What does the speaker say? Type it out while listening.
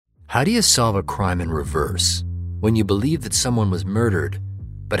How do you solve a crime in reverse when you believe that someone was murdered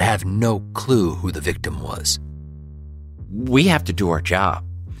but have no clue who the victim was? We have to do our job,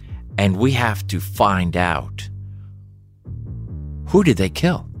 and we have to find out who did they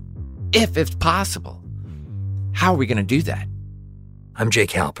kill, if it's possible. How are we going to do that? I'm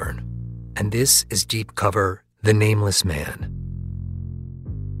Jake Halpern, and this is Deep Cover: The Nameless Man.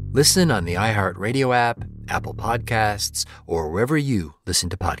 Listen on the iHeartRadio app, Apple Podcasts, or wherever you listen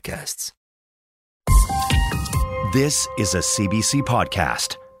to podcasts. This is a CBC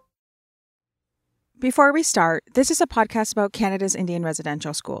podcast. Before we start, this is a podcast about Canada's Indian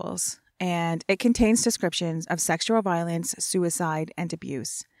residential schools, and it contains descriptions of sexual violence, suicide, and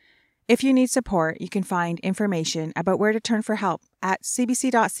abuse. If you need support, you can find information about where to turn for help at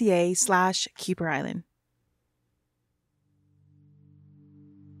cbc.ca/Kuper Island.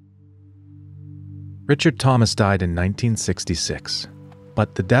 Richard Thomas died in 1966,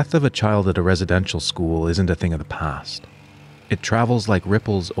 but the death of a child at a residential school isn't a thing of the past. It travels like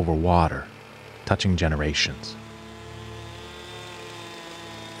ripples over water, touching generations.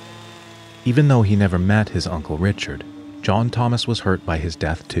 Even though he never met his Uncle Richard, John Thomas was hurt by his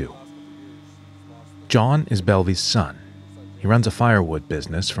death too. John is Belvey's son. He runs a firewood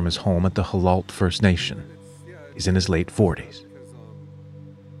business from his home at the Halalt First Nation. He's in his late 40s.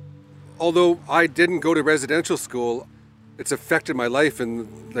 Although I didn't go to residential school, it's affected my life in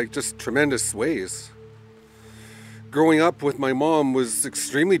just tremendous ways. Growing up with my mom was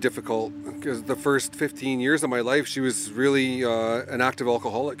extremely difficult because the first 15 years of my life, she was really an active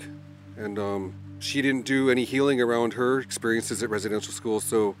alcoholic. And she didn't do any healing around her experiences at residential school.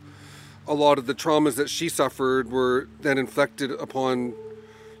 So a lot of the traumas that she suffered were then inflicted upon,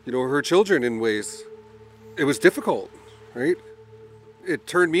 her children in ways. It was difficult, right? It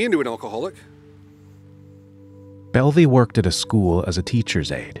turned me into an alcoholic. Belvey worked at a school as a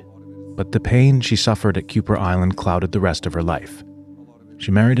teacher's aide, but the pain she suffered at Kuper Island clouded the rest of her life.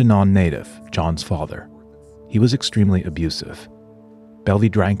 She married a non-native, John's father. He was extremely abusive. Belvey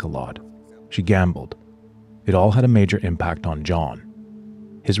drank a lot. She gambled. It all had a major impact on John.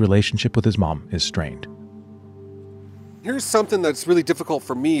 His relationship with his mom is strained. Here's something that's really difficult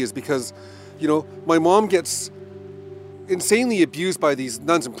for me is because, my mom gets insanely abused by these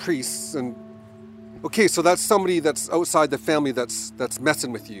nuns and priests, and okay, so that's somebody that's outside the family that's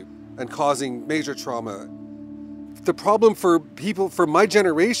messing with you and causing major trauma. The problem for people for my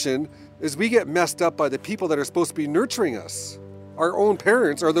generation is we get messed up by the people that are supposed to be nurturing us. Our own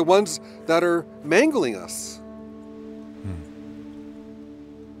parents are the ones that are mangling us.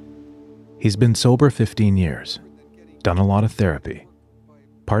 He's been sober 15 years, done a lot of therapy.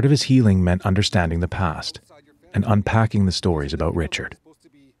 Part of his healing meant understanding the past and unpacking the stories about Richard.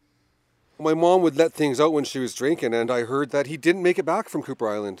 My mom would let things out when she was drinking, and I heard that he didn't make it back from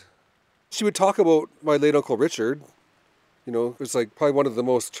Kuper Island. She would talk about my late Uncle Richard. It was probably one of the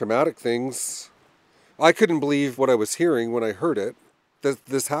most traumatic things. I couldn't believe what I was hearing when I heard it, that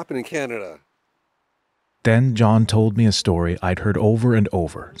this happened in Canada. Then John told me a story I'd heard over and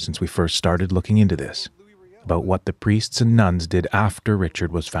over since we first started looking into this, about what the priests and nuns did after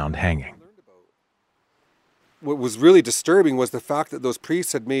Richard was found hanging. What was really disturbing was the fact that those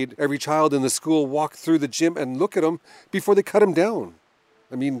priests had made every child in the school walk through the gym and look at him before they cut him down.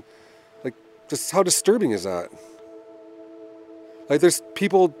 I mean, just how disturbing is that? There's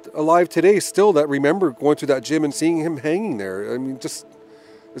people alive today still that remember going through that gym and seeing him hanging there. I mean, it's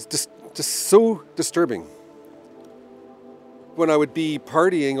just so disturbing. When I would be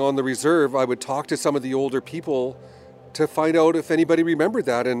partying on the reserve, I would talk to some of the older people to find out if anybody remembered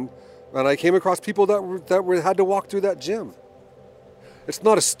that, and I came across people that had to walk through that gym. It's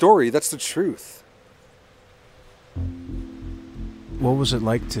not a story, that's the truth. What was it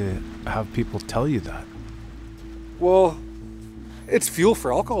like to have people tell you that? Well, it's fuel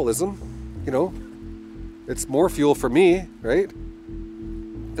for alcoholism, It's more fuel for me, right?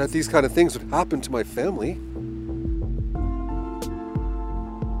 That these kind of things would happen to my family.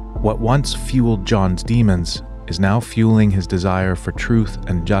 What once fueled John's demons is now fueling his desire for truth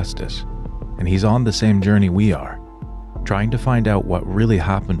and justice, and he's on the same journey we are, trying to find out what really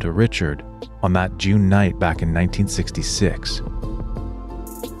happened to Richard on that June night back in 1966.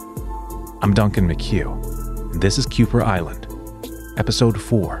 I'm Duncan McHugh, and this is Kuper Island, Episode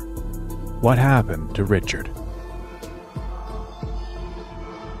 4, What Happened to Richard?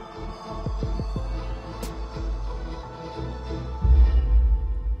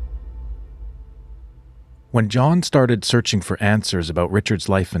 When John started searching for answers about Richard's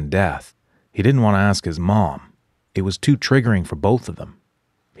life and death, he didn't want to ask his mom. It was too triggering for both of them.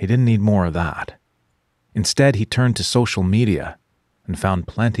 He didn't need more of that. Instead, he turned to social media and found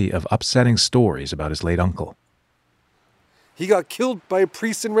plenty of upsetting stories about his late uncle. He got killed by a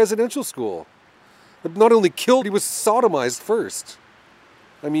priest in residential school. But not only killed, he was sodomized first.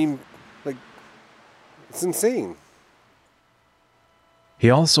 I mean, like, it's insane. He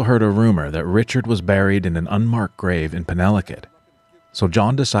also heard a rumor that Richard was buried in an unmarked grave in Penelakut, so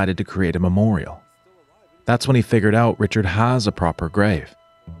John decided to create a memorial. That's when he figured out Richard has a proper grave,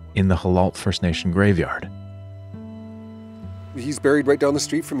 in the Halalt First Nation graveyard. He's buried right down the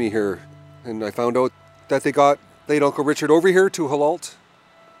street from me here, and I found out that they got late Uncle Richard over here to Halalt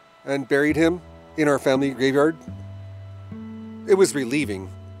and buried him in our family graveyard. It was relieving.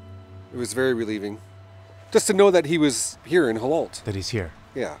 It was very relieving. Just to know that he was here in Halalt. That he's here.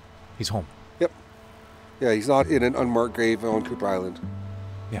 Yeah. He's home. Yep. Yeah, he's not in an unmarked grave on Kuper Island.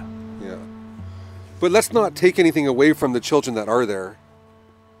 Yeah. Yeah. But let's not take anything away from the children that are there.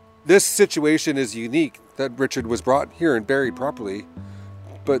 This situation is unique that Richard was brought here and buried properly.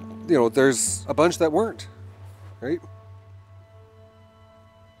 But, you know, there's a bunch that weren't, right?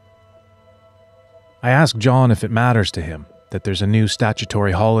 I asked John if it matters to him that there's a new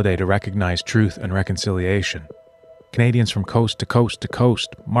statutory holiday to recognize truth and reconciliation. Canadians from coast to coast to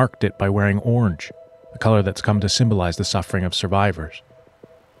coast marked it by wearing orange, a color that's come to symbolize the suffering of survivors.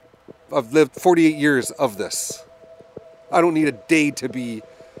 I've lived 48 years of this. I don't need a day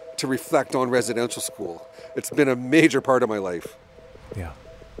to reflect on residential school. It's been a major part of my life. Yeah.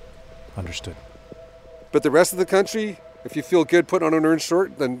 Understood. But the rest of the country, if you feel good putting on an orange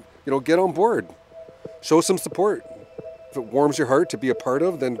short, then, you know, get on board. Show some support. If it warms your heart to be a part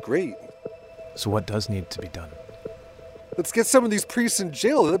of, then great. So what does need to be done? Let's get some of these priests in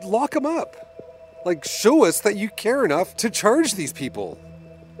jail. Let's lock them up. Like, show us that you care enough to charge these people.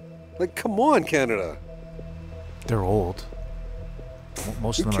 Like, come on, Canada. They're old.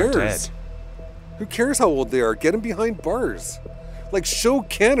 Most of Who them are dead. cares? Who cares how old they are? Get them behind bars. Like, show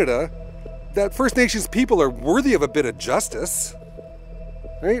Canada that First Nations people are worthy of a bit of justice.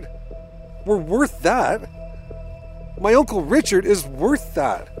 Right? We're worth that. My Uncle Richard is worth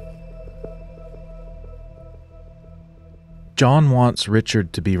that. John wants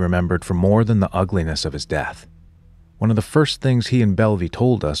Richard to be remembered for more than the ugliness of his death. One of the first things he and Belvy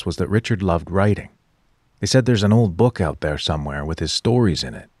told us was that Richard loved writing. They said there's an old book out there somewhere with his stories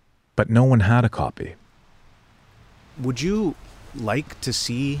in it, but no one had a copy. Would you like to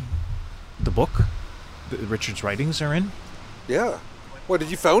see the book that Richard's writings are in? Yeah. What,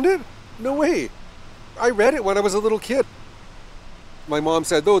 did you found it? No way. I read it when I was a little kid. My mom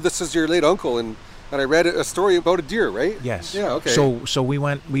said, "Oh, this is your late uncle," and I read a story about a deer, right? Yes. Yeah, okay. So we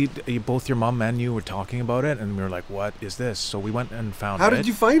went, both your mom and you were talking about it, and we were like, what is this? So we went and found it. How did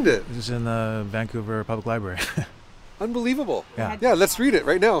you find it? It was in the Vancouver Public Library. Unbelievable. Yeah. Yeah, let's read it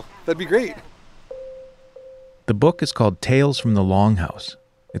right now. That'd be great. The book is called Tales from the Longhouse.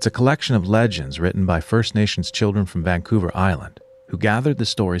 It's a collection of legends written by First Nations children from Vancouver Island who gathered the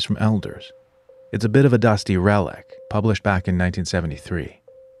stories from elders. It's a bit of a dusty relic, published back in 1973.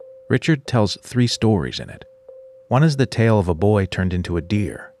 Richard tells 3 stories in it. One is the tale of a boy turned into a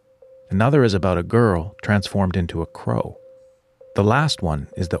deer. Another is about a girl transformed into a crow. The last one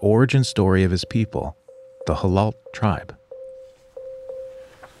is the origin story of his people, the Halalt tribe.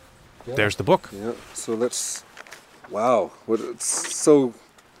 Yeah. There's the book. Yeah, so let's... Wow.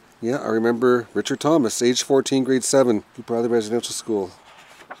 Yeah, I remember Richard Thomas, age 14, grade 7, Kuper Island Residential School.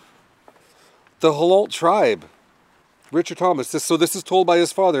 The Halalt tribe. Richard Thomas. This is told by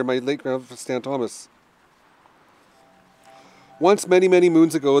his father, my late grandfather, Stan Thomas. Once, many, many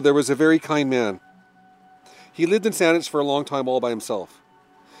moons ago, there was a very kind man. He lived in Saanich for a long time all by himself.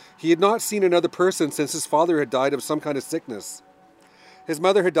 He had not seen another person since his father had died of some kind of sickness. His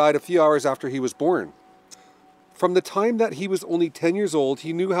mother had died a few hours after he was born. From the time that he was only 10 years old,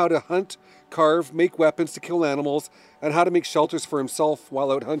 he knew how to hunt, carve, make weapons to kill animals, and how to make shelters for himself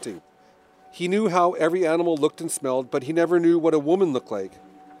while out hunting. He knew how every animal looked and smelled, but he never knew what a woman looked like.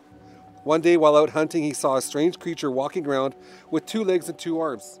 One day while out hunting, he saw a strange creature walking around with 2 legs and 2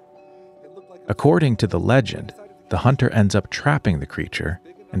 arms. According to the legend, the hunter ends up trapping the creature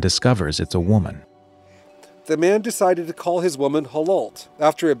and discovers it's a woman. The man decided to call his woman Halalt,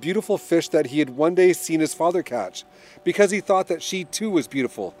 after a beautiful fish that he had one day seen his father catch, because he thought that she too was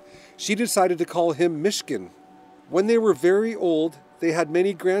beautiful. She decided to call him Mishkin. When they were very old, they had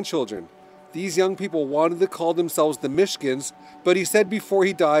many grandchildren. These young people wanted to call themselves the Mishkins, but he said before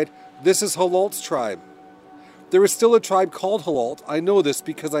he died, "This is Halalt's tribe." There is still a tribe called Halalt. I know this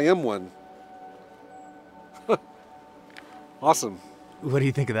because I am one. Awesome. What do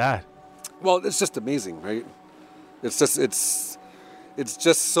you think of that? Well, it's just amazing, right? It's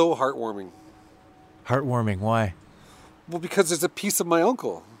just so heartwarming. Heartwarming. Why? Well, because there's a piece of my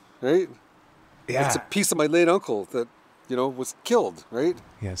uncle, right? Yeah. It's a piece of my late uncle that, was killed, right?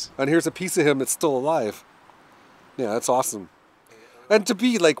 Yes. And here's a piece of him that's still alive. Yeah, that's awesome. And to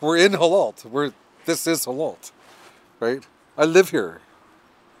be like, we're in Halalt. This is Halalt, right? I live here.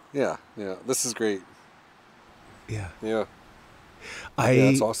 Yeah, this is great. Yeah. Yeah.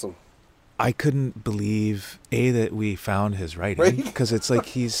 It's awesome. I couldn't believe, that we found his writing. Right? Because it's like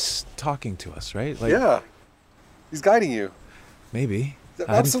he's talking to us, right? Like, yeah. He's guiding you. Maybe.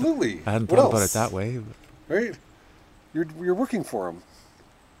 Absolutely. I hadn't What thought about else? it that way. Right? You're working for him.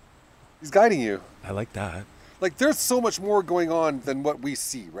 He's guiding you. I like that. Like, there's so much more going on than what we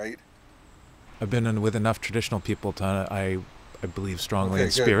see, right? I've been with enough traditional people to I believe strongly in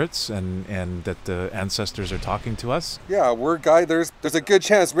good. spirits and that the ancestors are talking to us. Yeah, there's a good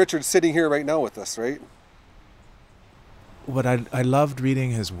chance Richard's sitting here right now with us, right? What I loved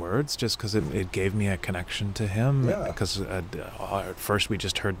reading his words just because it gave me a connection to him. Yeah. Because at first we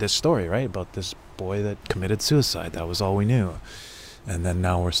just heard this story, right, about this boy that committed suicide. That was all we knew. And then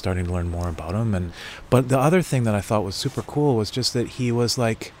now we're starting to learn more about him. But the other thing that I thought was super cool was just that he was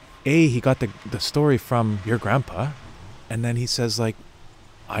like, he got the story from your grandpa, and then he says, like,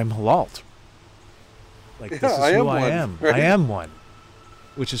 I'm Halalt. Like, this is who I am. Right? I am one,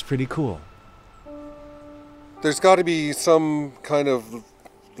 which is pretty cool. There's got to be some kind of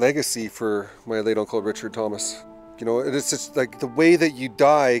legacy for my late uncle Richard Thomas. It's just like the way that you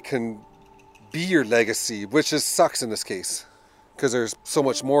die can be your legacy, which just sucks in this case, because there's so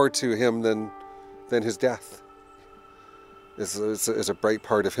much more to him than his death. It's a bright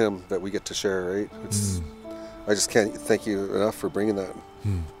part of him that we get to share, right? I just can't thank you enough for bringing that.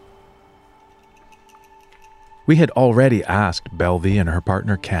 We had already asked Belvie and her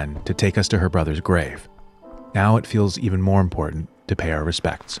partner Ken to take us to her brother's grave. Now it feels even more important to pay our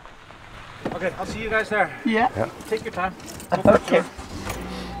respects. Okay, I'll see you guys there. Yeah. Take your time. Okay.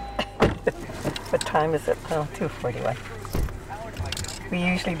 What time is it? Oh, 2:41. We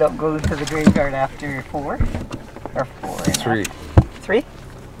usually don't go to the graveyard after 4 or 4. 3. 3?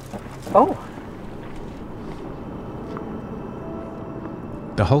 Oh.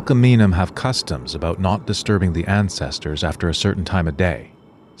 The Hulkaminum have customs about not disturbing the ancestors after a certain time of day,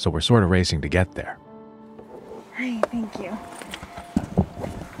 so we're sort of racing to get there. Hi, thank you.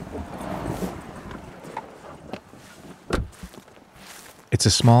 It's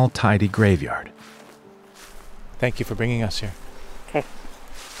a small, tidy graveyard. Thank you for bringing us here. Okay.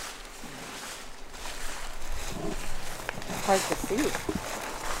 Hard to see.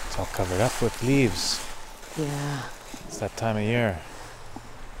 It's all covered up with leaves. Yeah. It's that time of year.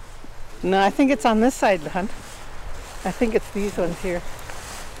 No, I think it's on this side, Hunt. I think it's these ones here.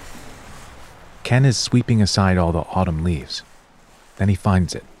 Ken is sweeping aside all the autumn leaves. Then he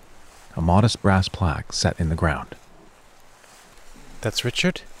finds it, a modest brass plaque set in the ground. That's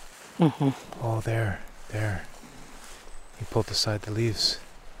Richard? Mm-hmm. Oh, there. He pulled aside the leaves.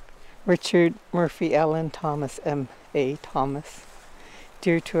 Richard Murphy Allen Thomas, M.A. Thomas.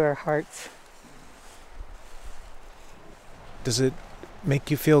 Dear to our hearts. Does it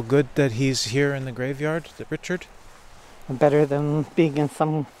make you feel good that he's here in the graveyard, that Richard? Better than being in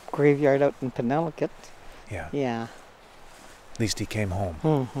some graveyard out in Penellicut. Yeah. Yeah. At least he came home.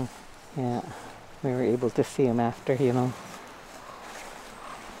 Mm-hmm. Yeah. We were able to see him after,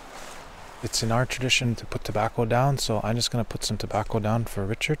 It's in our tradition to put tobacco down, so I'm just going to put some tobacco down for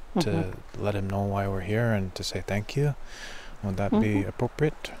Richard to let him know why we're here and to say thank you. Would that be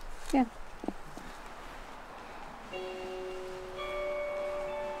appropriate? Yeah.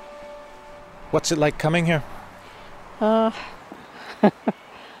 What's it like coming here?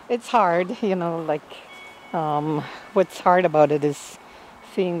 It's hard, what's hard about it is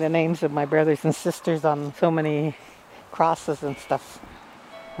seeing the names of my brothers and sisters on so many crosses and stuff.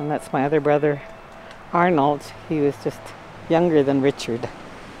 And that's my other brother, Arnold. He was just younger than Richard.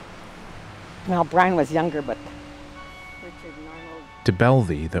 Well, Brian was younger, but Richard and Arnold... To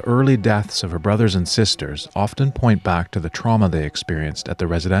Belvie, the early deaths of her brothers and sisters often point back to the trauma they experienced at the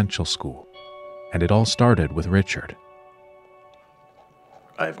residential school. And it all started with Richard.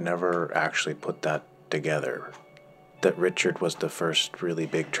 I've never actually put that together, that Richard was the first really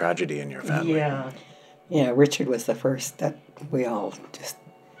big tragedy in your family. Yeah, Richard was the first that we all just,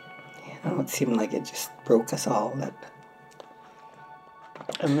 it seemed like it just broke us all.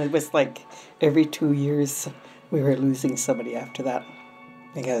 And it was like every 2 years we were losing somebody after that.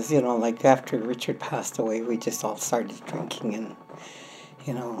 Because, after Richard passed away, we just all started drinking and,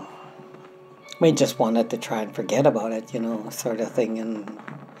 we just wanted to try and forget about it, sort of thing. And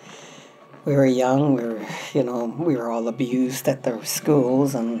we were young, we were all abused at the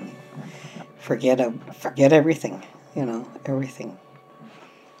schools and forget everything. everything.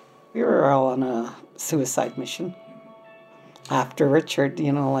 We were all on a suicide mission. After Richard,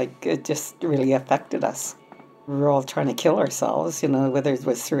 it just really affected us. We were all trying to kill ourselves, whether it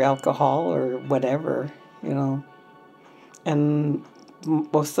was through alcohol or whatever, And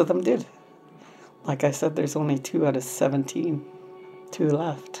most of them did. Like I said, there's only 2 out of 17, 2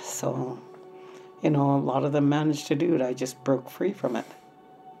 left. So, a lot of them managed to do it. I just broke free from it.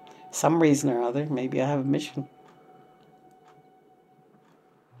 Some reason or other, maybe I have a mission.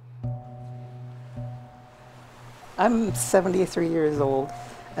 I'm 73 years old,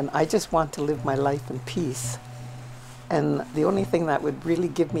 and I just want to live my life in peace. And the only thing that would really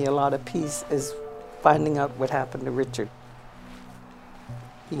give me a lot of peace is finding out what happened to Richard.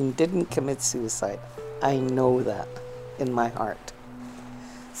 He didn't commit suicide. I know that in my heart.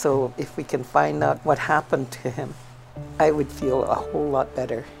 So if we can find out what happened to him, I would feel a whole lot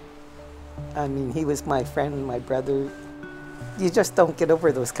better. I mean, he was my friend, my brother. You just don't get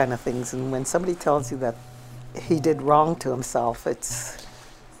over those kind of things. And when somebody tells you that he did wrong to himself, it's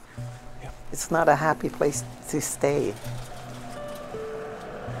not a happy place to stay.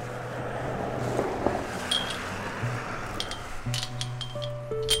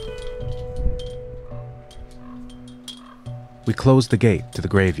 We close the gate to the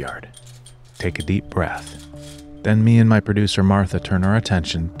graveyard, take a deep breath. Then me and my producer Martha turn our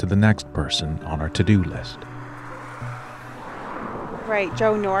attention to the next person on our to-do list. Right,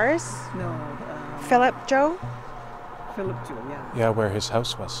 Joe Norris? No. Philip Joe? Philip Joe, yeah. Yeah, where his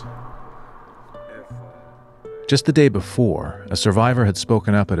house was. Just the day before, a survivor had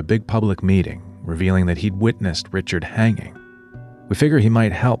spoken up at a big public meeting, revealing that he'd witnessed Richard hanging. We figure he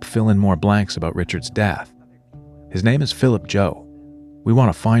might help fill in more blanks about Richard's death. His name is Philip Joe. We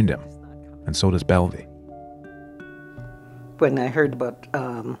want to find him, and so does Belvy. When I heard about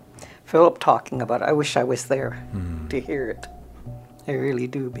Philip talking about it, I wish I was there to hear it. I really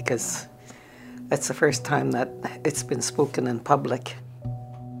do, because that's the first time that it's been spoken in public.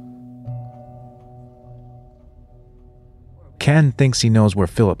 Ken thinks he knows where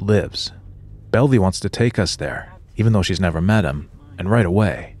Philip lives. Belvy wants to take us there, even though she's never met him, and right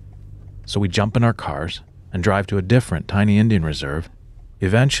away. So we jump in our cars and drive to a different tiny Indian reserve,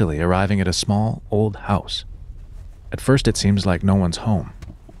 eventually arriving at a small, old house. At first it seems like no one's home.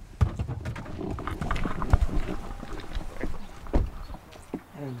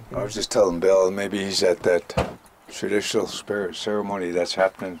 I was just telling Bill maybe he's at that traditional spirit ceremony that's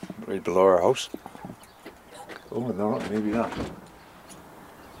happening right below our house. Oh, no, maybe not.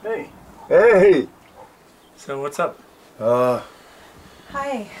 Hey. Hey! So what's up?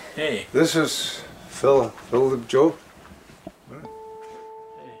 Hi. Hey. This is Philip Joe.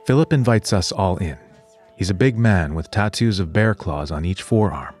 Philip invites us all in. He's a big man with tattoos of bear claws on each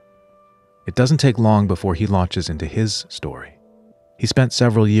forearm. It doesn't take long before he launches into his story. He spent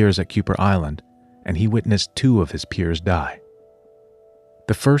several years at Kuper Island, and he witnessed 2 of his peers die.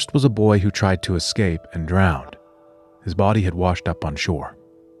 The first was a boy who tried to escape and drowned. His body had washed up on shore.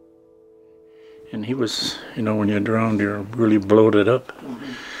 And he was, when you're drowned, you're really bloated up.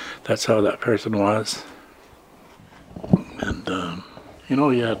 That's how that person was. And,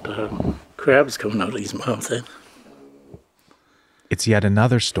 he had crabs coming out of his mouth. It's yet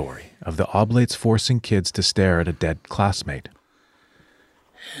another story of the Oblates forcing kids to stare at a dead classmate.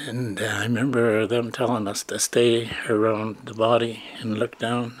 And I remember them telling us to stay around the body and look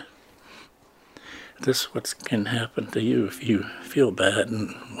down. This is what can happen to you if you feel bad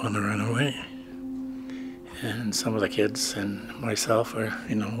and want to run away. And some of the kids and myself wanted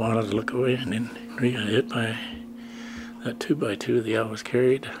to look away, and then we got hit by that 2x2 they always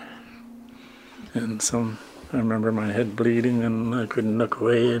carried. And I remember my head bleeding and I couldn't look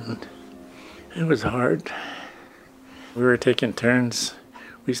away, and it was hard. We were taking turns.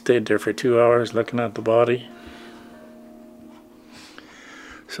 We stayed there for 2 hours looking at the body.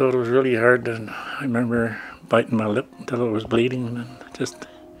 So it was really hard, and I remember biting my lip until it was bleeding, and just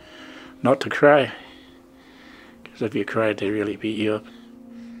not to cry. Because if you cried, they really beat you up.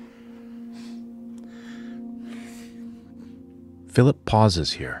 Philip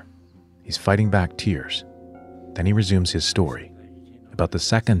pauses here. He's fighting back tears. Then he resumes his story about the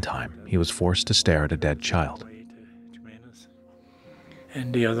second time he was forced to stare at a dead child.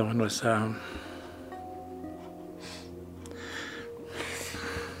 And the other one was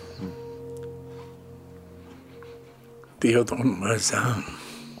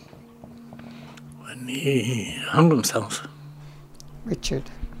when he hung himself.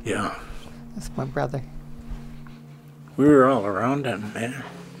 Richard. Yeah. That's my brother. We were all around him, man.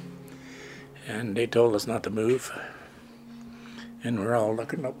 And they told us not to move. And we're all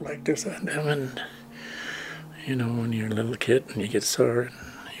looking up like this at him, and You know, when you're a little kid and you get sore,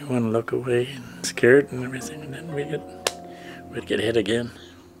 and you want to look away and scared and everything, and then we'd get hit again.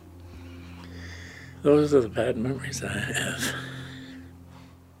 Those are the bad memories I have.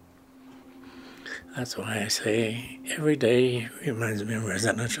 That's why I say every day reminds me of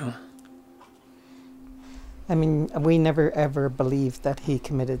residential. I mean, we never ever believed that he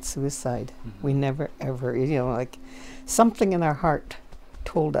committed suicide. Mm-hmm. We never ever, you know, like something in our heart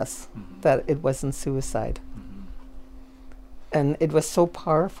told us that it wasn't suicide. Mm-hmm. And it was so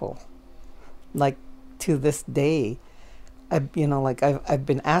powerful. Like to this day, I've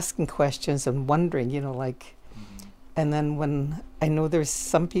been asking questions and wondering, you know, like, and then when I know there's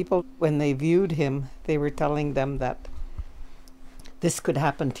some people, when they viewed him, they were telling them that this could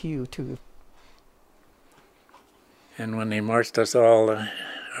happen to you too. And when they marched us all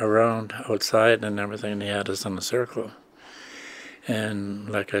around outside and everything, they had us in a circle. And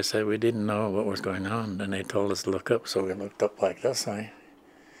like I said, we didn't know what was going on. And they told us to look up, so we looked up like this.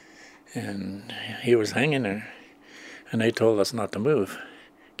 And he was hanging there. And they told us not to move,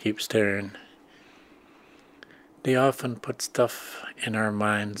 keep staring. They often put stuff in our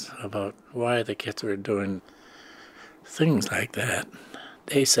minds about why the kids were doing things like that.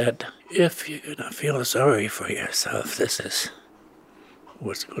 They said, if you're going to feel sorry for yourself, this is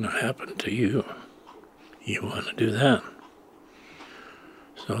what's going to happen to you. You want to do that.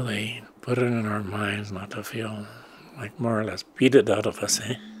 So they put it in our minds not to feel, like more or less beat it out of us,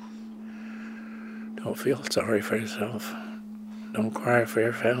 eh? Don't feel sorry for yourself. Don't cry for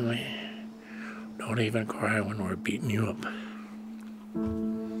your family. Don't even cry when we're beating you up.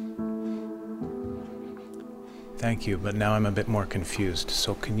 Thank you, but now I'm a bit more confused.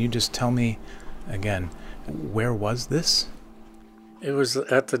 So can you just tell me again, where was this? It was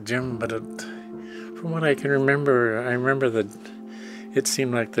at the gym, but from what I can remember, I remember that it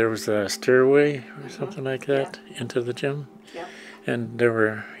seemed like there was a stairway or something like that into the gym. Yeah. And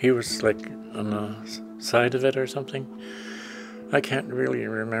he was like on the side of it or something. I can't really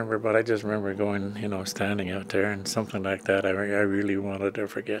remember, but I just remember going, you know, standing out there and something like that. I really wanted to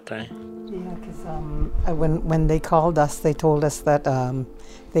forget that. Yeah, because when they called us, they told us that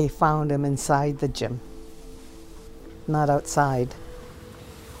they found him inside the gym, not outside.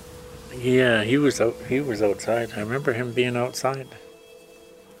 Yeah, he was outside. I remember him being outside.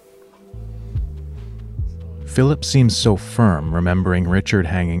 Philip seems so firm remembering Richard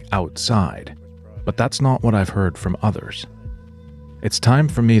hanging outside, but that's not what I've heard from others. It's time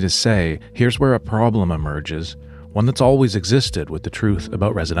for me to say, here's where a problem emerges, one that's always existed with the truth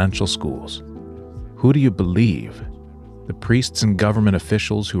about residential schools. Who do you believe? The priests and government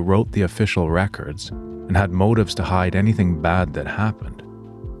officials who wrote the official records and had motives to hide anything bad that happened?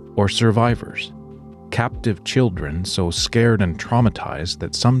 Or survivors? Captive children so scared and traumatized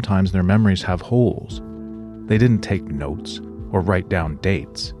that sometimes their memories have holes. They didn't take notes or write down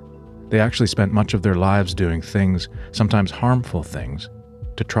dates. They actually spent much of their lives doing things, sometimes harmful things,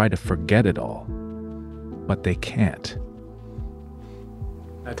 to try to forget it all. But they can't.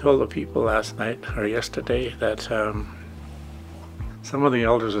 I told the people last night or yesterday that some of the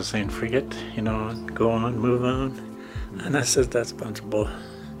elders were saying, forget, you know, go on, move on. And I said, that's a bunch of bull.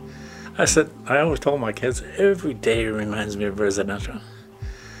 I said, I always told my kids, every day reminds me of residential.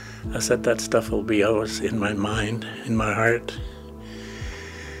 I said, that stuff will be always in my mind, in my heart.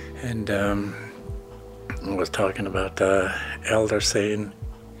 And I was talking about the elder saying,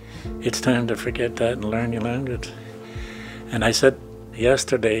 it's time to forget that and learn your language. And I said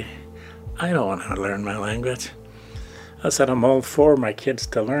yesterday, I don't want to learn my language. I said, I'm all for my kids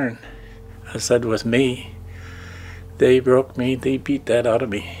to learn. I said, with me, they broke me, they beat that out of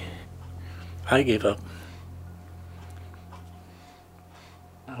me. I gave up.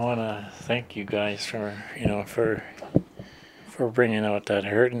 I want to thank you guys for bringing out that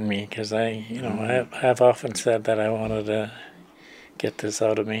hurt in me, because I have often said that I wanted to get this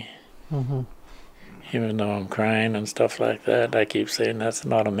out of me. Mm-hmm. Even though I'm crying and stuff like that, I keep saying that's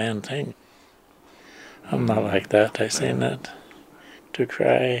not a man thing. I'm not like that. I say that to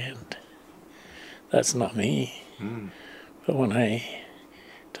cry, and that's not me. But when I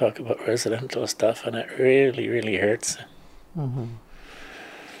talk about residential stuff, and it really, really hurts. Mm-hmm.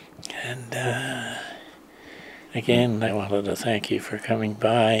 And again, I wanted to thank you for coming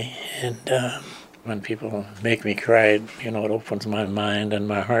by. And when people make me cry, it opens my mind and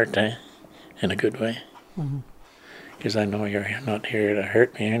my heart in a good way. Because I know you're not here to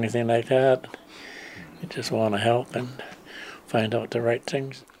hurt me or anything like that. You just want to help and find out the right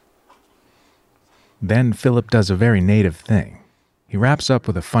things. Then Philip does a very native thing. He wraps up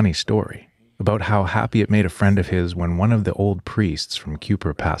with a funny story about how happy it made a friend of his when one of the old priests from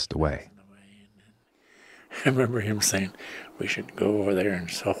Kuper passed away. I remember him saying, we should go over there and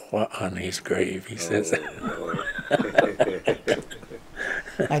sew on his grave, he says.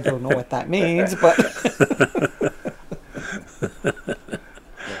 I don't know what that means, but...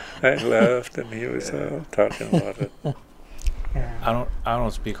 I laughed and he was talking about it. I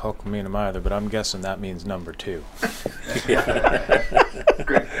don't speak Hulkaminum either, but I'm guessing that means number 2.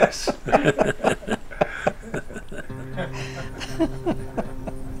 Great guess.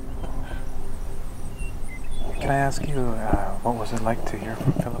 Can I ask you, what was it like to hear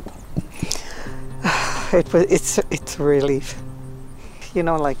from Philip? It's a relief. You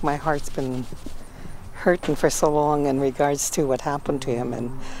know, like my heart's been hurting for so long in regards to what happened to him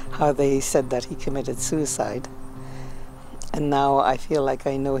and how they said that he committed suicide. And now I feel like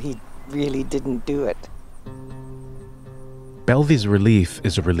I know he really didn't do it. Belvy's relief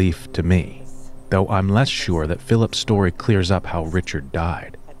is a relief to me, though I'm less sure that Philip's story clears up how Richard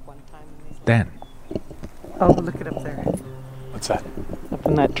died. Then. Oh, look it up there. What's that? Up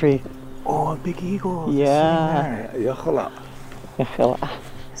in that tree. Oh, a big eagle. Yeah. Yachola. Yachola.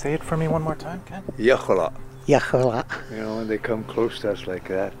 Say it for me one more time, Ken. Yachola. Yachola. You know, when they come close to us like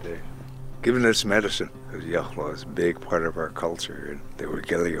that, they're giving us medicine. Yachola is a big part of our culture, and they were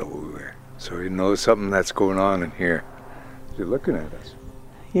Gilio we were. So you know something that's going on in here. You're looking at us.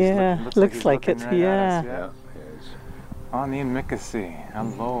 Yeah, looks like it, right yeah. Yeah. On the Mikasi.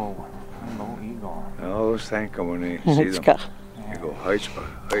 Hello. Hello, eagle. I always thank them when they see them. You go, Heitzka.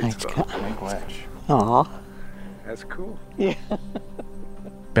 Make wish. Aw. That's cool. Yeah.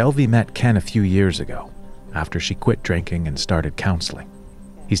 Belvy met Ken a few years ago, after she quit drinking and started counseling.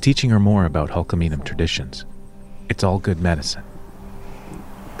 He's teaching her more about Hulkaminum traditions. It's all good medicine.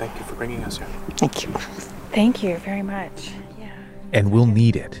 Thank you for bringing us here. Thank you. Thank you very much. Yeah. And we'll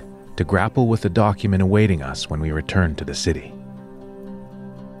need it to grapple with the document awaiting us when we return to the city.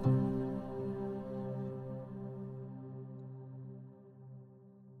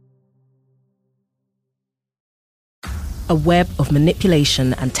 A web of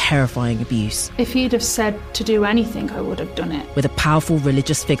manipulation and terrifying abuse. If he'd have said to do anything, I would have done it. With a powerful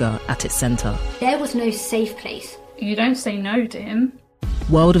religious figure at its centre. There was no safe place. You don't say no to him.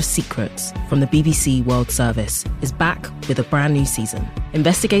 World of Secrets from the BBC World Service is back with a brand new season,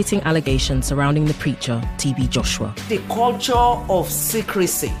 investigating allegations surrounding the preacher TB Joshua. The culture of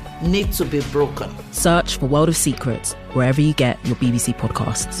secrecy needs to be broken. Search for World of Secrets wherever you get your BBC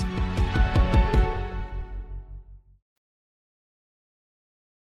podcasts.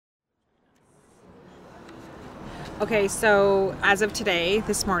 Okay, so as of today,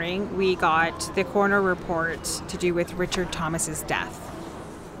 this morning, we got the coroner report to do with Richard Thomas's death.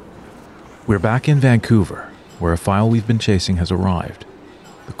 We're back in Vancouver, where a file we've been chasing has arrived.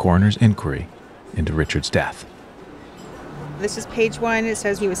 The coroner's inquiry into Richard's death. This is page 1. It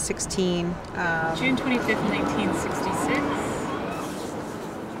says he was 16. June 25th,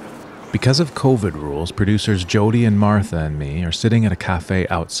 1966. Because of COVID rules, producers Jody and Martha and me are sitting at a cafe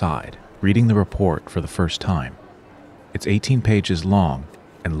outside, reading the report for the first time. It's 18 pages long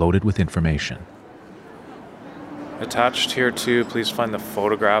and loaded with information. Attached here too, please find the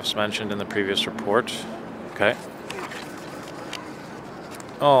photographs mentioned in the previous report. Okay.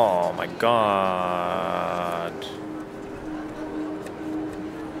 Oh my God.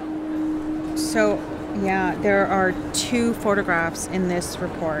 So, yeah, there are 2 photographs in this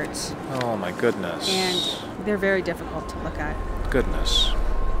report. Oh my goodness. And they're very difficult to look at. Goodness.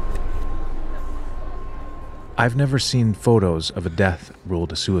 I've never seen photos of a death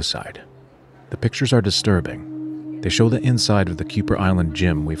ruled a suicide. The pictures are disturbing. They show the inside of the Kuper Island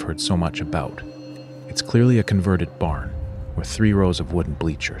gym we've heard so much about. It's clearly a converted barn, with 3 rows of wooden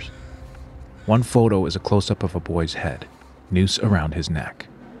bleachers. One photo is a close-up of a boy's head, noose around his neck.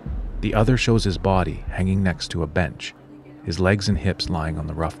 The other shows his body hanging next to a bench, his legs and hips lying on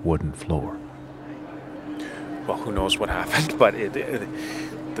the rough wooden floor. Well, who knows what happened, but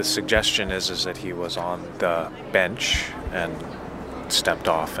the suggestion is that he was on the bench and stepped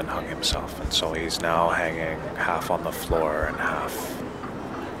off and hung himself, and so he's now hanging half on the floor and half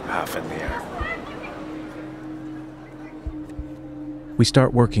in the air. We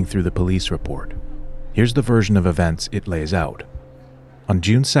start working through the police report. Here's the version of events it lays out. On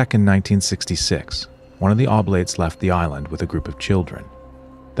June 2nd, 1966, one of the Oblates left the island with a group of children.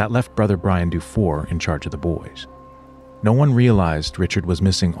 That left Brother Brian Dufour in charge of the boys. No one realized Richard was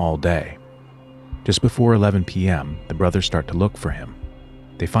missing all day. Just before 11 p.m., the brothers start to look for him.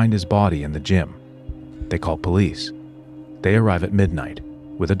 They find his body in the gym. They call police. They arrive at midnight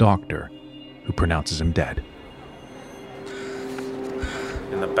with a doctor who pronounces him dead.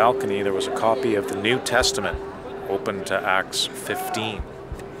 In the balcony, there was a copy of the New Testament, open to Acts 15.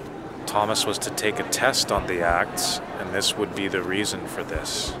 Thomas was to take a test on the acts, and this would be the reason for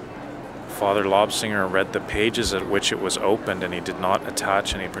this. Father Lobsinger read the pages at which it was opened, and he did not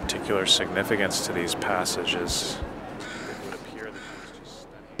attach any particular significance to these passages.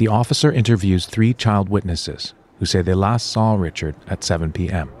 The officer interviews 3 child witnesses who say they last saw Richard at 7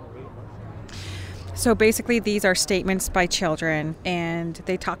 p.m. So basically, these are statements by children, and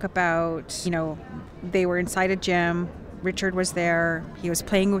they talk about, they were inside a gym. Richard was there. He was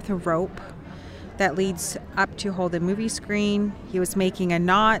playing with a rope that leads up to hold a movie screen. He was making a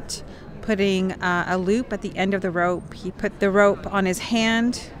knot, putting a loop at the end of the rope. He put the rope on his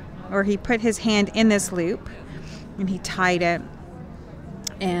hand, or he put his hand in this loop, and he tied it.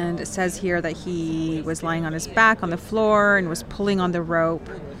 And it says here that he was lying on his back on the floor and was pulling on the rope.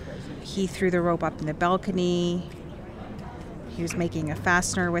 He threw the rope up in the balcony. He was making a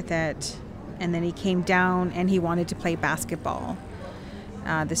fastener with it. And then he came down and he wanted to play basketball.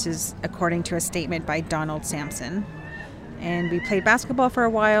 This is according to a statement by Donald Sampson. And we played basketball for a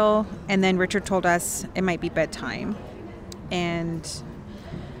while, and then Richard told us it might be bedtime. And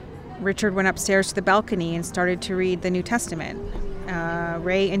Richard went upstairs to the balcony and started to read the New Testament.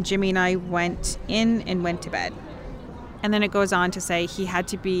 Ray and Jimmy and I went in and went to bed. And then it goes on to say he had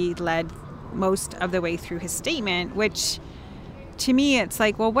to be led most of the way through his statement, which to me it's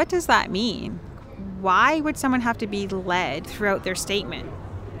like, well, what does that mean? Why would someone have to be led throughout their statement?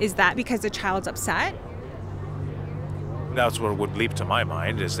 Is that because the child's upset? That's what would leap to my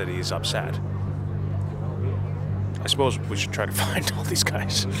mind, is that he's upset. I suppose we should try to find all these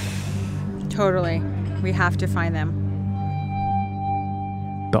guys. Totally. We have to find them.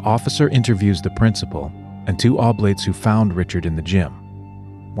 The officer interviews the principal and 2 oblates who found Richard in the gym.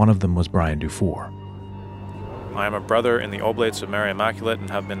 One of them was Brian Dufour. I am a brother in the Oblates of Mary Immaculate and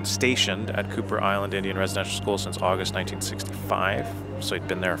have been stationed at Kuper Island Indian Residential School since August 1965, so he'd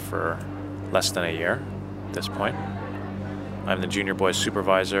been there for less than a year at this point. I'm the junior boys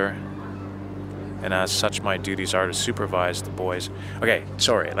supervisor, and as such my duties are to supervise the boys. Okay,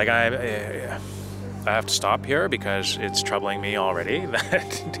 sorry, I have to stop here because it's troubling me already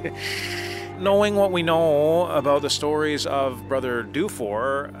that knowing what we know about the stories of Brother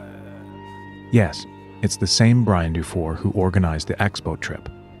Dufour... Yes, it's the same Brian Dufour who organized the Expo trip,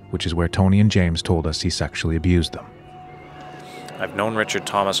 which is where Tony and James told us he sexually abused them. I've known Richard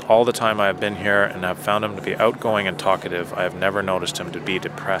Thomas all the time I have been here and have found him to be outgoing and talkative. I have never noticed him to be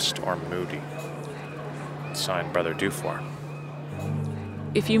depressed or moody. Signed, Brother Dufour.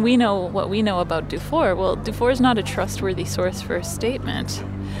 If we know what we know about Dufour, well, Dufour is not a trustworthy source for a statement.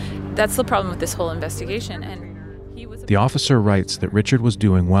 That's the problem with this whole investigation. And the officer writes that Richard was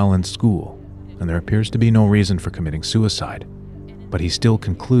doing well in school, and there appears to be no reason for committing suicide, but he still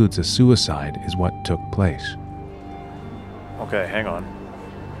concludes a suicide is what took place. Okay, hang on.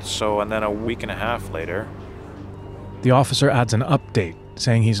 So, and then a week and a half later... The officer adds an update,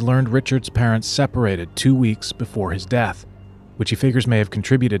 saying he's learned Richard's parents separated 2 weeks before his death, which he figures may have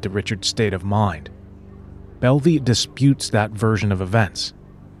contributed to Richard's state of mind. Belvie disputes that version of events.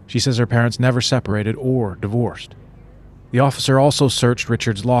 She says her parents never separated or divorced. The officer also searched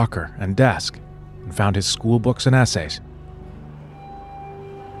Richard's locker and desk and found his school books and essays.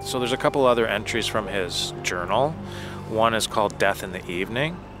 So there's a couple other entries from his journal. One is called Death in the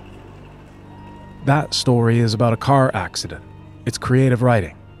Evening. That story is about a car accident. It's creative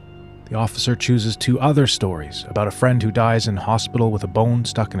writing. The officer chooses 2 other stories about a friend who dies in hospital with a bone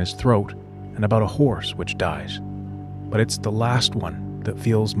stuck in his throat and about a horse which dies. But it's the last one that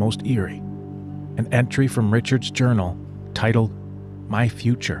feels most eerie. An entry from Richard's journal titled, My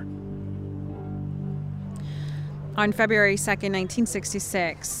Future. On February 2nd,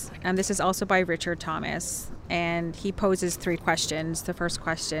 1966, and this is also by Richard Thomas, and he poses 3 questions. The first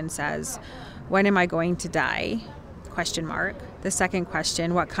question says, when am I going to die? ? The second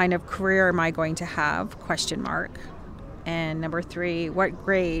question, what kind of career am I going to have? ? And number 3, what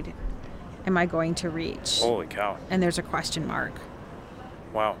grade am I going to reach? Holy cow. And there's a question mark.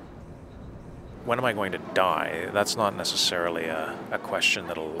 Wow. When am I going to die? That's not necessarily a question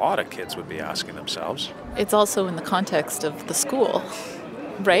that a lot of kids would be asking themselves. It's also in the context of the school,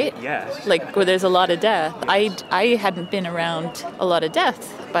 right? Yes. Like where there's a lot of death. I hadn't been around a lot of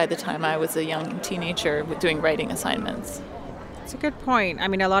death by the time I was a young teenager doing writing assignments. It's a good point. I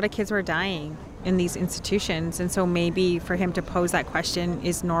mean, a lot of kids were dying in these institutions, and so maybe for him to pose that question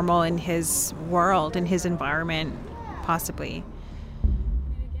is normal in his world, in his environment, possibly.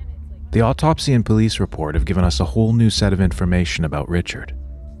 The autopsy and police report have given us a whole new set of information about Richard.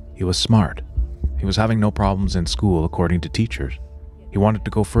 He was smart. He was having no problems in school, according to teachers. He wanted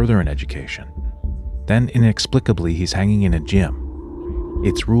to go further in education. Then, inexplicably, he's hanging in a gym.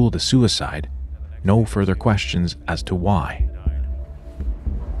 It's ruled a suicide. No further questions as to why.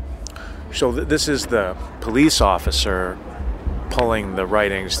 So this is the police officer pulling the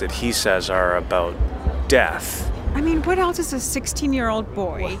writings that he says are about death. I mean, what else is a 16-year-old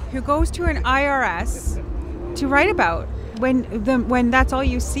boy who goes to an IRS to write about when that's all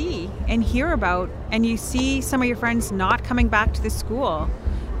you see and hear about, and you see some of your friends not coming back to the school?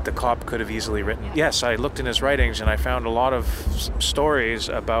 The cop could have easily written, yes, I looked in his writings and I found a lot of stories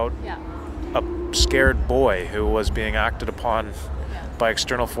about a scared boy who was being acted upon by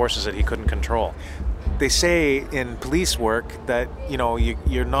external forces that he couldn't control. They say in police work that,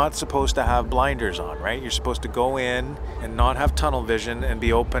 you're not supposed to have blinders on, right? You're supposed to go in and not have tunnel vision and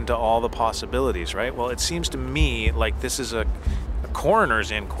be open to all the possibilities, right? Well, it seems to me like this is a coroner's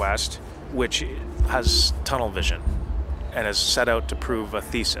inquest which has tunnel vision and is set out to prove a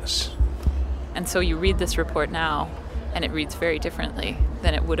thesis. And so you read this report now, and it reads very differently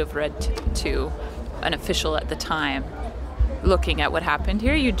than it would have read to an official at the time. Looking at what happened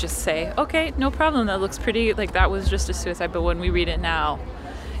here, you'd just say, okay, no problem, that looks pretty, like that was just a suicide. But when we read it now,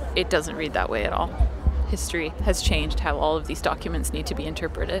 it doesn't read that way at all. History has changed how all of these documents need to be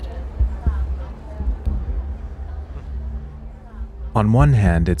interpreted. On one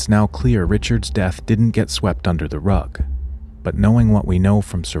hand, it's now clear Richard's death didn't get swept under the rug. But knowing what we know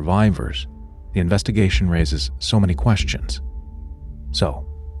from survivors, the investigation raises so many questions. So,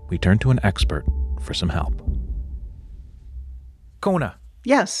 we turn to an expert for some help. Kona.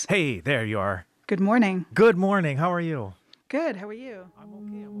 Yes. Hey, there you are. Good morning. Good morning. How are you? Good. How are you?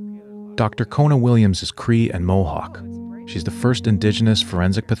 Dr. Kona Williams is Cree and Mohawk. She's the first Indigenous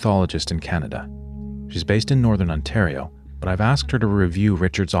forensic pathologist in Canada. She's based in Northern Ontario, but I've asked her to review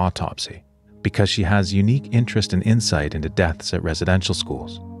Richard's autopsy because she has unique interest and insight into deaths at residential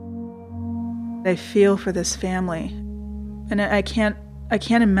schools. I feel for this family, and I can't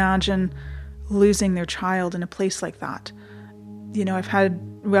imagine losing their child in a place like that. I've had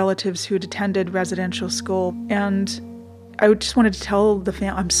relatives who had attended residential school, and I just wanted to tell the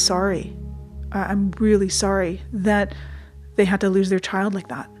family, I'm sorry. I'm really sorry that they had to lose their child like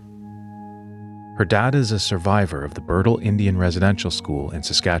that. Her dad is a survivor of the Birtle Indian Residential School in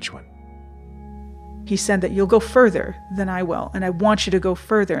Saskatchewan. He said that you'll go further than I will, and I want you to go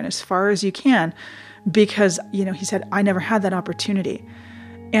further and as far as you can, because, he said, I never had that opportunity.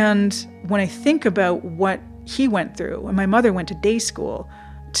 And when I think about what he went through, and my mother went to day school,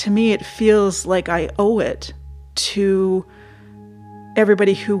 to me it feels like I owe it to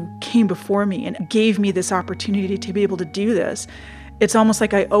everybody who came before me and gave me this opportunity to be able to do this. It's almost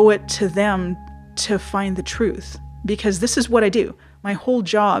like I owe it to them to find the truth, because this is what I do. My whole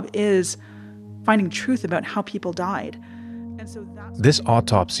job is finding truth about how people died. And so this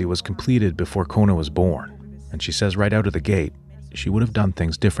autopsy was completed before Kona was born, and she says right out of the gate, she would have done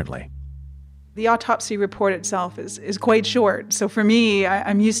things differently. The autopsy report itself is quite short. So for me,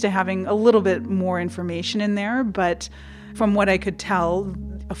 I'm used to having a little bit more information in there, but from what I could tell,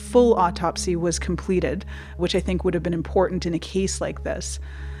 a full autopsy was completed, which I think would have been important in a case like this.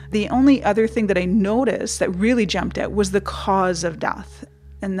 The only other thing that I noticed that really jumped out was the cause of death,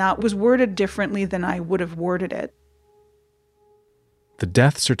 and that was worded differently than I would have worded it. The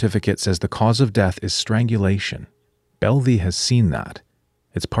death certificate says the cause of death is strangulation. Belvie has seen that.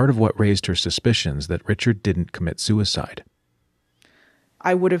 It's part of what raised her suspicions that Richard didn't commit suicide.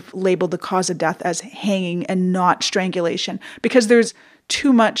 I would have labeled the cause of death as hanging and not strangulation, because there's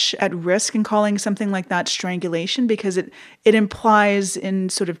too much at risk in calling something like that strangulation, because it implies in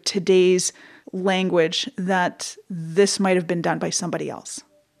sort of today's language that this might have been done by somebody else.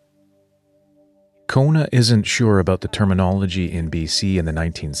 Kona isn't sure about the terminology in BC in the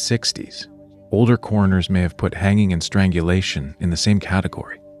 1960s. Older coroners may have put hanging and strangulation in the same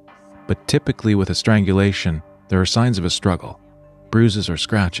category. But typically with a strangulation, there are signs of a struggle, bruises or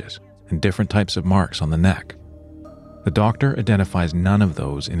scratches, and different types of marks on the neck. The doctor identifies none of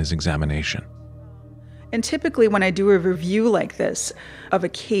those in his examination. And typically when I do a review like this of a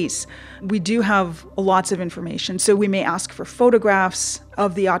case, we do have lots of information. So we may ask for photographs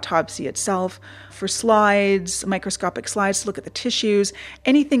of the autopsy itself, for slides, microscopic slides to look at the tissues,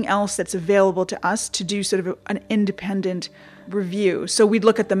 anything else that's available to us to do sort of an independent review. So we'd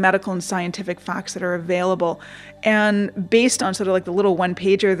look at the medical and scientific facts that are available. And based on sort of like the little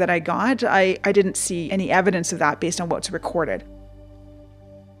one-pager that I got, I didn't see any evidence of that based on what's recorded.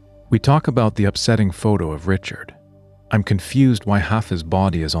 We talk about the upsetting photo of Richard. I'm confused why half his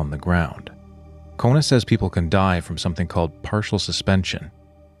body is on the ground. Kona says people can die from something called partial suspension.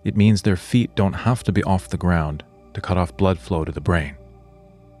 It means their feet don't have to be off the ground to cut off blood flow to the brain.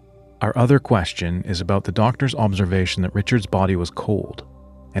 Our other question is about the doctor's observation that Richard's body was cold,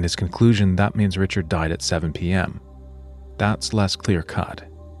 and his conclusion that means Richard died at 7 p.m. That's less clear-cut.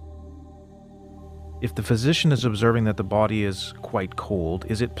 If the physician is observing that the body is quite cold,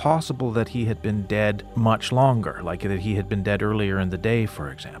 is it possible that he had been dead much longer, like that he had been dead earlier in the day, for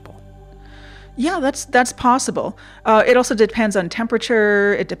example? Yeah, that's possible. It also depends on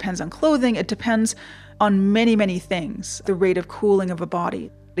temperature, it depends on clothing, it depends on many, many things, the rate of cooling of a body.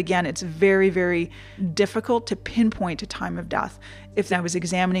 Again, it's very, very difficult to pinpoint a time of death. If I was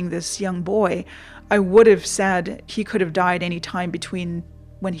examining this young boy, I would have said he could have died any time between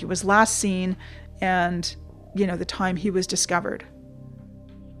when he was last seen and, the time he was discovered.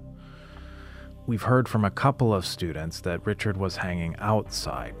 We've heard from a couple of students that Richard was hanging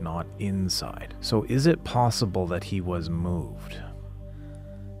outside, not inside. So is it possible that he was moved?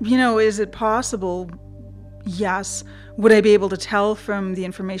 Is it possible? Yes. Would I be able to tell from the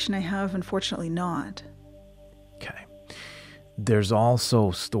information I have? Unfortunately not. Okay. There's also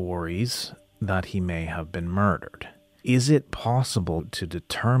stories that he may have been murdered. Is it possible to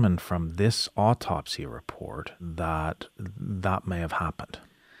determine from this autopsy report that may have happened?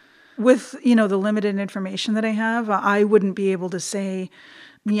 With, the limited information that I have, I wouldn't be able to say,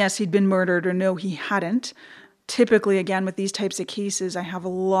 yes, he'd been murdered, or no, he hadn't. Typically, again, with these types of cases, I have a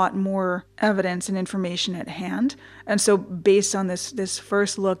lot more evidence and information at hand. And so based on this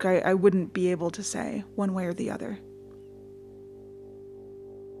first look, I wouldn't be able to say one way or the other.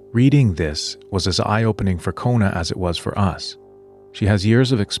 Reading this was as eye-opening for Kona as it was for us. She has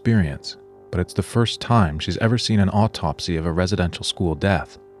years of experience, but it's the first time she's ever seen an autopsy of a residential school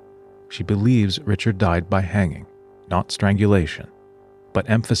death. She believes Richard died by hanging, not strangulation, but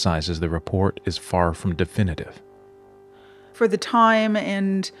emphasizes the report is far from definitive. For the time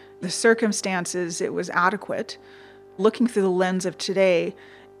and the circumstances, it was adequate. Looking through the lens of today,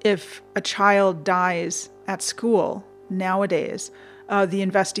 if a child dies at school nowadays, the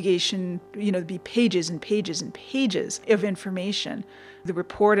investigation, there'd be pages and pages and pages of information. The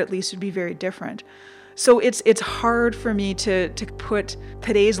report, at least, would be very different. So it's hard for me to put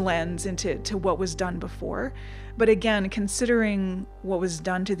today's lens into what was done before. But again, considering what was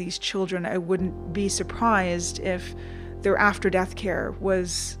done to these children, I wouldn't be surprised if their after-death care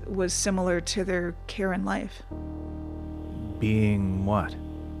was similar to their care in life. Being what?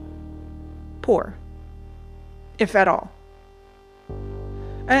 Poor, if at all.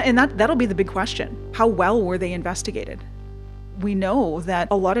 And that'll be the big question. How well were they investigated? We know that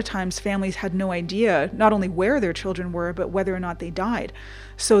a lot of times families had no idea not only where their children were, but whether or not they died.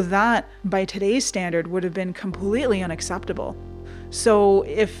 So that, by today's standard, would have been completely unacceptable. So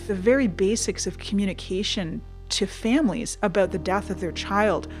if the very basics of communication to families about the death of their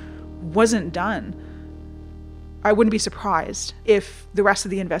child wasn't done, I wouldn't be surprised if the rest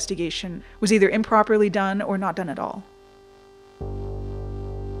of the investigation was either improperly done or not done at all.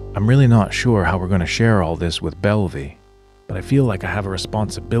 I'm really not sure how we're going to share all this with Belvy, but I feel like I have a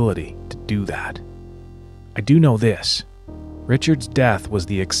responsibility to do that. I do know this. Richard's death was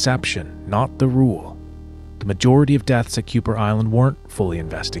the exception, not the rule. The majority of deaths at Kuper Island weren't fully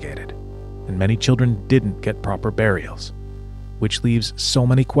investigated, and many children didn't get proper burials, which leaves so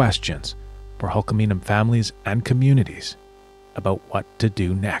many questions for Hulkaminam families and communities about what to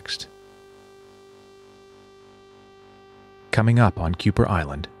do next. Coming up on Kuper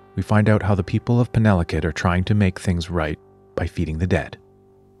Island, we find out how the people of Penelakut are trying to make things right by feeding the dead.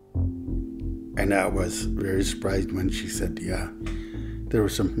 And I was very surprised when she said, yeah, there were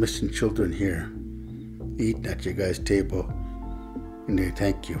some missing children here eating at your guys' table, and they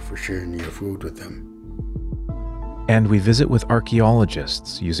thank you for sharing your food with them. And we visit with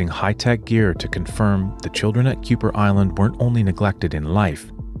archaeologists using high-tech gear to confirm the children at Kuper Island weren't only neglected in life,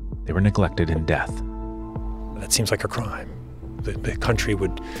 they were neglected in death. That seems like a crime. The country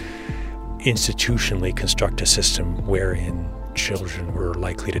would institutionally construct a system wherein children were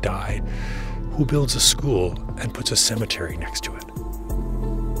likely to die. Who builds a school and puts a cemetery next to it?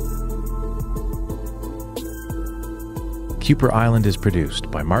 Kuper Island is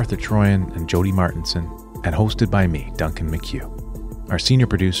produced by Martha Troyan and Jody Martinson and hosted by me, Duncan McHugh. Our senior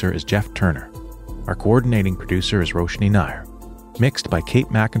producer is Jeff Turner. Our coordinating producer is Roshni Nair. Mixed by Kate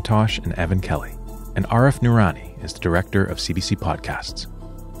McIntosh and Evan Kelly. And Arif Noorani is the director of CBC Podcasts.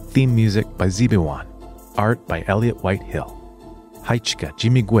 Theme music by Zibiwan. Art by Elliot White-Hill. Heichka,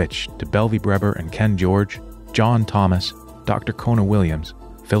 Jimmy Gwitch, to Belvy Breber and Ken George, John Thomas, Dr. Kona Williams,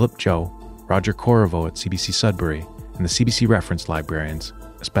 Philip Joe, Roger Corriveau at CBC Sudbury, and the CBC Reference Librarians,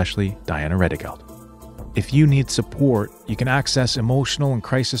 especially Diana Redigeld. If you need support, you can access emotional and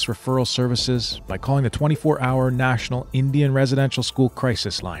crisis referral services by calling the 24-hour National Indian Residential School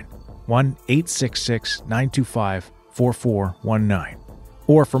Crisis Line, 1-866-925-4419.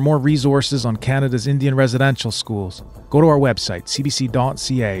 Or for more resources on Canada's Indian residential schools, go to our website,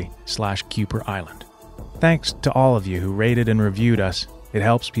 cbc.ca/Kuper Island. Thanks to all of you who rated and reviewed us. It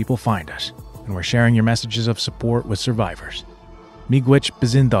helps people find us, and we're sharing your messages of support with survivors. Miigwech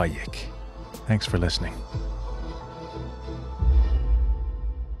Bizindayik. Thanks for listening.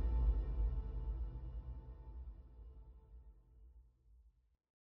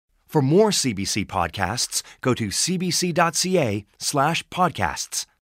 For more CBC podcasts, go to cbc.ca/podcasts.